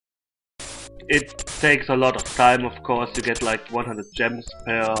It takes a lot of time, of course. You get like 100 gems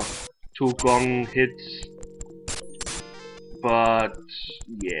per 2 gong hits. But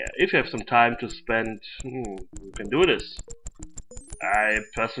yeah, if you have some time to spend, you can do this. I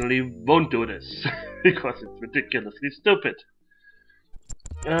personally won't do this because it's ridiculously stupid.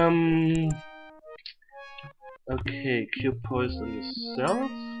 Okay, cure poison yourself.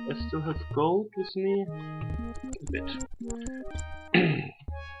 I still have gold with me. A bit.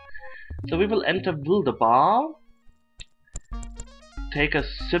 So we will enter Wildebar, take a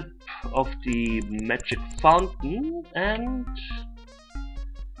sip of the magic fountain, and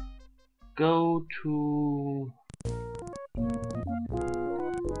go to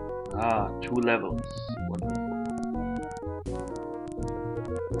 2 levels.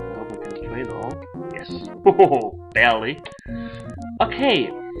 Now we can train all. Yes. Barely. Okay.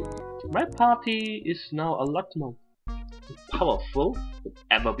 My party is now a lot more powerful than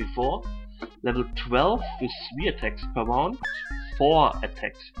ever before. Level 12 with 3 attacks per round, 4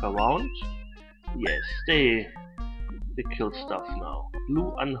 attacks per round. Yes, they kill stuff now.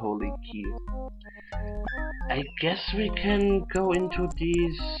 Blue unholy key. I guess we can go into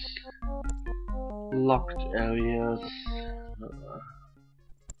these locked areas.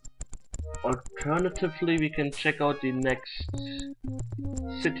 Alternatively, we can check out the next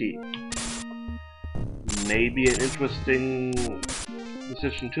city. Maybe an interesting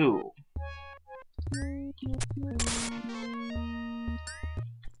decision too.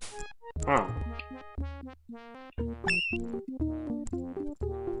 Huh.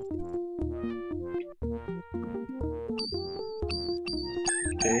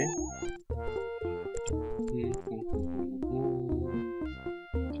 Okay.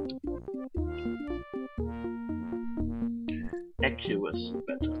 Accuracy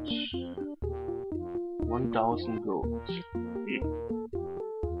battered. 1000 gold.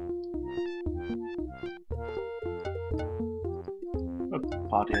 The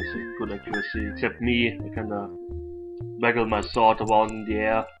party has a good accuracy, except me. I kinda waggle my sword around in the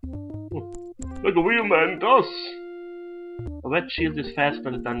air. Like a real man does! A red shield is fastened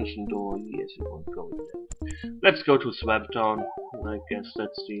on the dungeon door. Yes, we won't go in there. Let's go to Swamp Town. I guess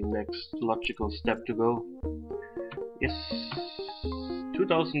that's the next logical step to go. Yes.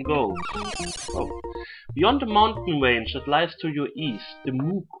 2000 gold. Oh. Beyond the mountain range that lies to your east, the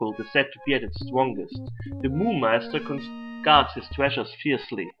Moo cult is said to be at its strongest. The Moo Master guards his treasures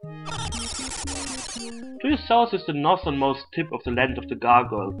fiercely. To your south is the northernmost tip of the land of the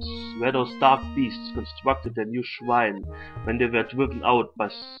Gargoyles, where those dark beasts constructed their new shrine when they were driven out by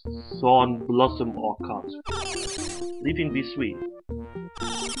Thorn Blossom Orchard. Leaving B3.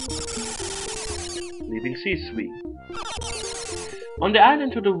 Leaving C3. On the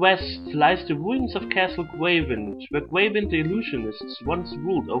island to the west lies the ruins of Castle Greywind, where Greywind the Illusionists once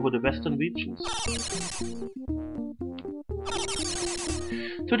ruled over the western regions.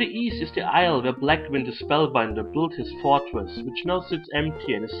 To the east is the isle where Blackwind the Spellbinder built his fortress, which now sits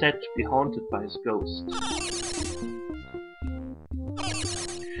empty and is said to be haunted by his ghost.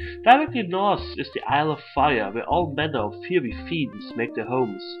 Directly north is the Isle of Fire, where all manner of fiery fiends make their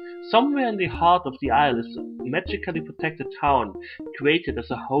homes. Somewhere in the heart of the isle is a magically protected town, created as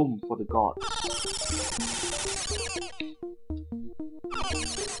a home for the gods.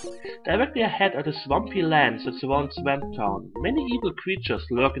 Directly ahead are the swampy lands that surround Swamp Town. Many evil creatures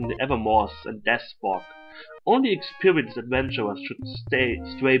lurk in the Evermoors and Deathspark. Only experienced adventurers should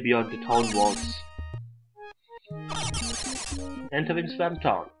stray beyond the town walls. Entering Swamp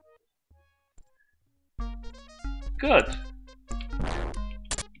Town. Good.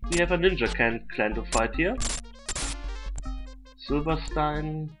 We have a ninja clan to fight here.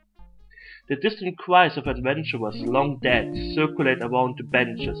 Silverstein. The distant cries of adventurers long dead circulate around the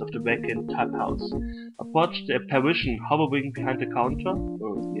benches of the vacant tap house. Approach the apparition hovering behind the counter.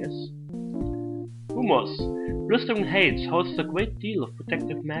 Oh, yes. Rumors. Blistering Hates hosts a great deal of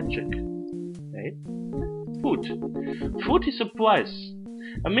protective magic. Hey? Food. Fruity surprise.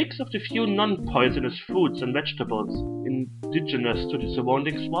 A mix of the few non-poisonous fruits and vegetables indigenous to the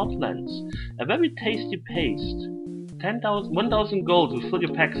surrounding swamplands. A very tasty paste. 10,000 gold will fill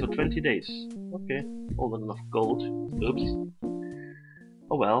your packs for 20 days. Okay, almost enough gold. Oops.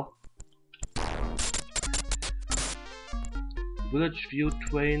 Oh well. Village view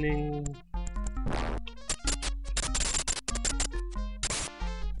training.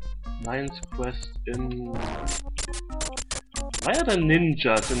 Lion's quest in... Why are there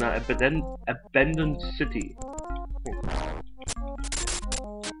ninjas in an abandoned city?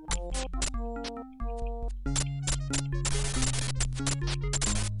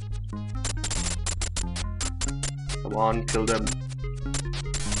 Come on, kill them.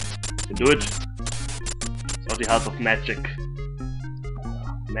 Can do it. Without the help of magic.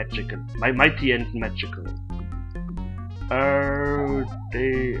 Magic and mighty and magical.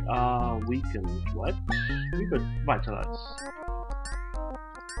 They are weakened. What? We could vitalize.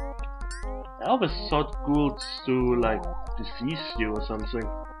 I always thought ghouls do like disease you or something.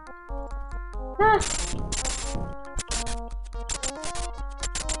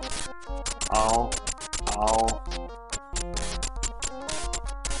 Ow. Ow.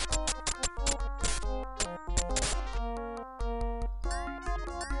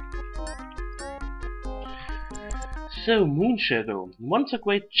 So, Moonshadow. Once a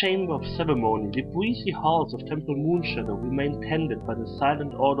great chamber of ceremony, the breezy halls of Temple Moonshadow remain tended by the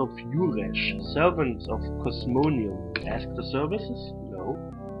silent order of Yuresh, servants of Cosmonium. Ask the services? No.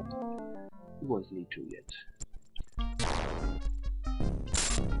 You won't need to yet.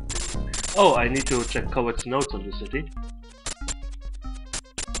 Oh, I need to check Coward's notes on the city.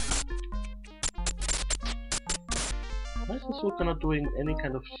 Why is this worker not doing any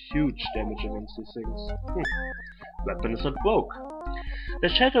kind of huge damage against these things? Weapon is not broke. The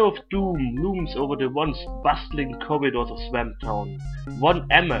shadow of doom looms over the once bustling corridors of Swamptown. One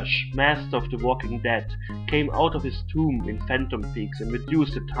Amash, master of the Walking Dead, came out of his tomb in Phantom Peaks and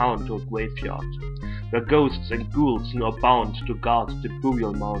reduced the town to a graveyard, where ghosts and ghouls now bound to guard the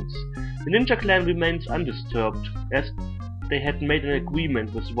burial mounds. The Ninja Clan remains undisturbed, as they had made an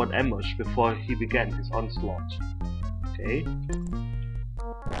agreement with one Amash before he began his onslaught. Okay.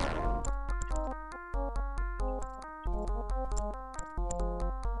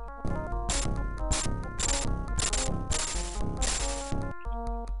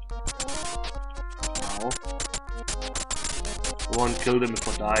 One killed him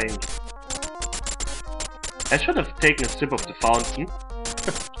before dying. I should have taken a sip of the fountain.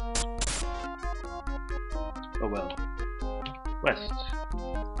 Oh well. West.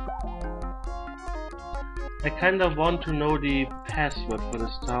 I kinda want to know the password for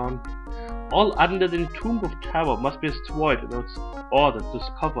this town. All under the Tomb of Terra must be destroyed in order to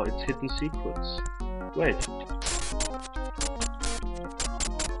discover its hidden secrets. Wait.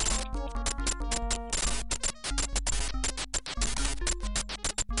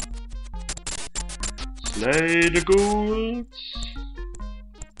 Slay the ghouls!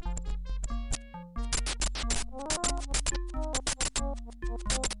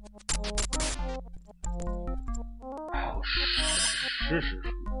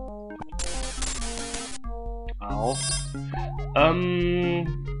 Oh, ow.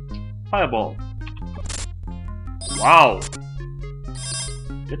 Fireball. Wow!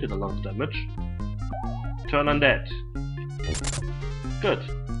 That did a lot of damage. Turn undead. Good.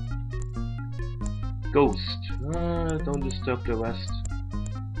 Ghost. Don't disturb the rest.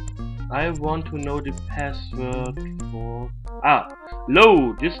 I want to know the password for...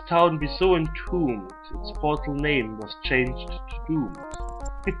 Lo! This town be so entombed. Its portal name was changed to Doomed.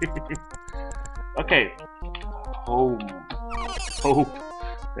 Okay. Home. Hope.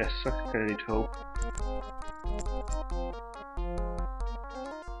 Yes, I need hope.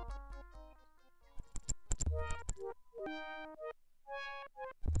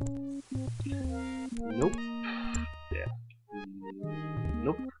 Nope. Yeah.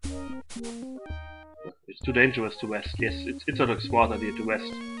 Nope. It's too dangerous to rest. Yes, it's not a smart idea to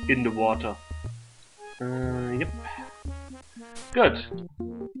rest in the water. Yep. Good.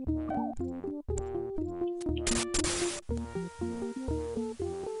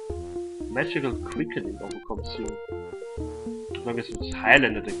 Magical quickening overcomes you. As long as it's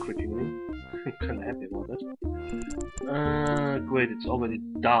Highlander than quickening. I'm kinda happy about that. Great, it's already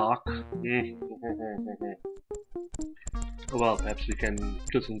dark. Oh well, perhaps we can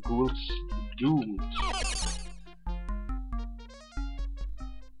kill some ghouls. Doomed. I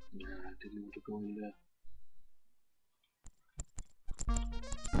didn't want to go in there.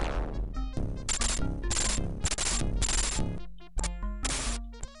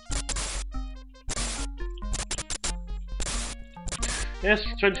 Yes,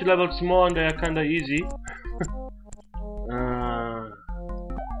 20 levels more and they are kinda easy.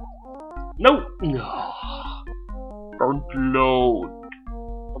 No! No! Don't load!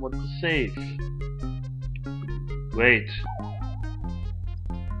 I want to save. Wait.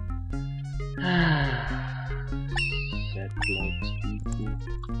 Satellite people.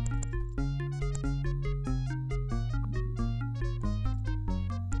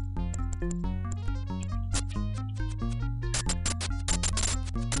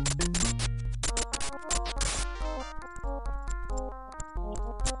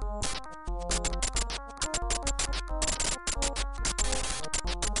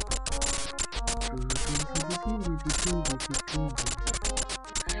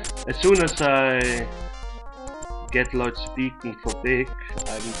 As soon as I get Lloyd's beacon for big,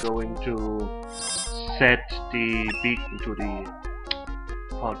 I'm going to set the beacon to the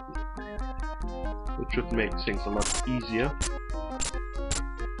fountain, which should make things a lot easier.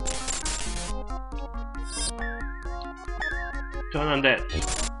 Turn on that.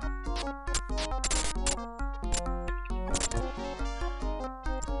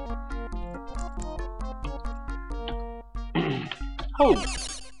 Home!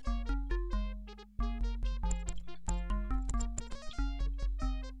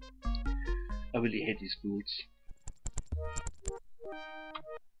 I really hate these ghouls.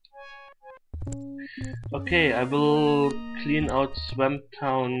 Okay, I will clean out Swamp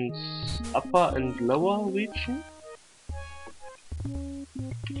Town's upper and lower region.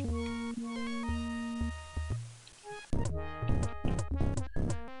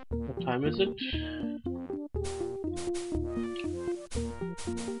 What time is it?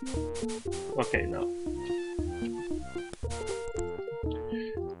 Okay, now.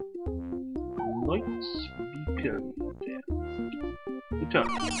 Lloyd's beacon there. Return.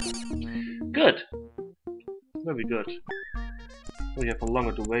 Good! Very good. We have a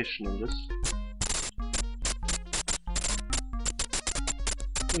longer duration on this.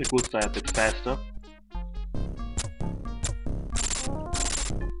 The ghouls die a bit faster.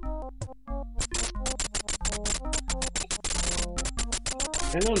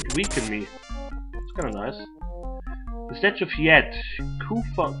 They don't weaken me. It's kinda nice. The statue of Yet,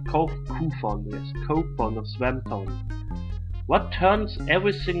 co-founder of Swamp Town. What turns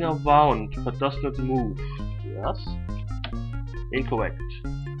everything around but does not move? Yes? Incorrect.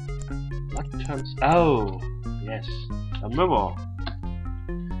 What turns... Oh! Yes. A mirror.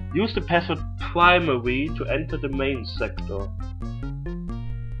 Use the password primary to enter the main sector.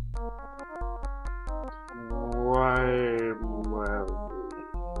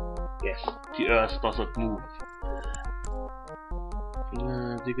 Yes, the earth does not move.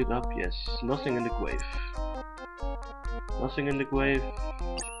 Dig it up, yes. Nothing in the grave. Nothing in the grave.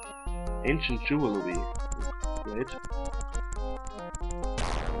 Ancient jewelry. Wait.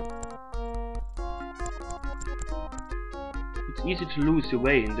 It's easy to lose your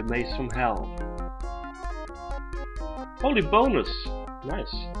way in the maze from hell. Holy bonus!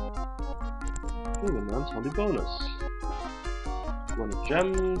 Nice. Human runs holy bonus. 1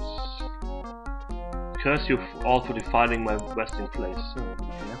 gems. Curse you all for defiling my resting place. Oh,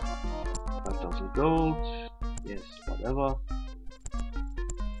 okay. 5,000 gold. Yes, whatever.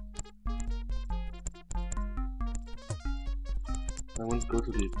 I won't go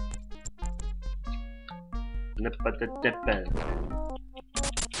to the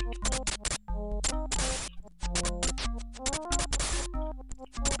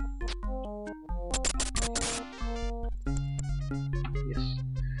Yes.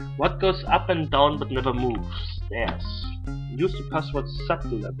 What goes up and down but never moves? Stairs. Use the password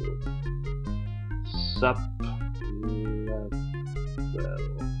sub-level. Sub-level.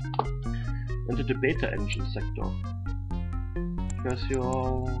 Into the beta engine sector.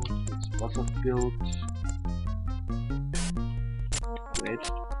 Casual. It's Wasser Guild. Wait.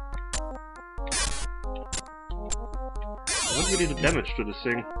 I don't really do damage to this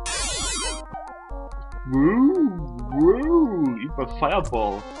thing. Woo! Woo! Eat my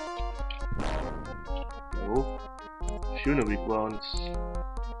fireball! Oh. Funerary grounds.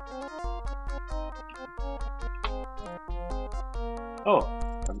 Oh!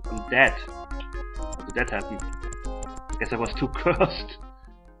 I'm dead. How did that happen? I guess I was too cursed.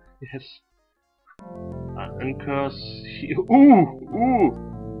 Yes. Uncurse. Ooh! Ooh!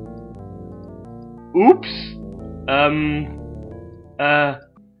 Oops!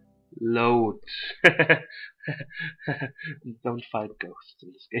 Load. Don't fight ghosts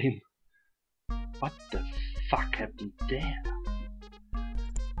in this game. What the fuck happened there?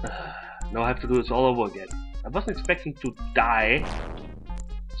 Now I have to do this all over again. I wasn't expecting to die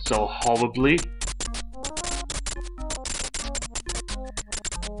so horribly.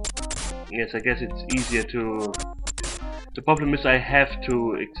 Yes, I guess it's easier to... The problem is I have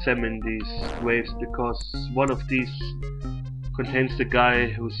to examine these waves because one of these contains the guy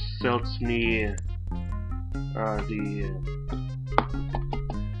who sells me the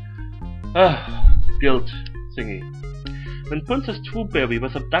guild thingy. When Princess Trueberry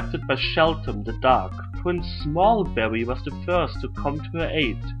was abducted by Shelton the Dark, Prince Smallberry was the first to come to her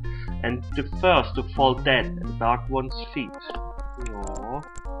aid, and the first to fall dead at the Dark One's feet. Aww.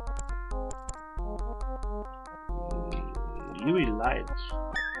 Eerie light.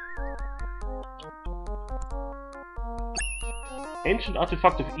 Ancient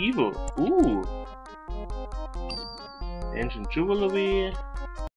artifact of evil. Ooh. Ancient jewelry.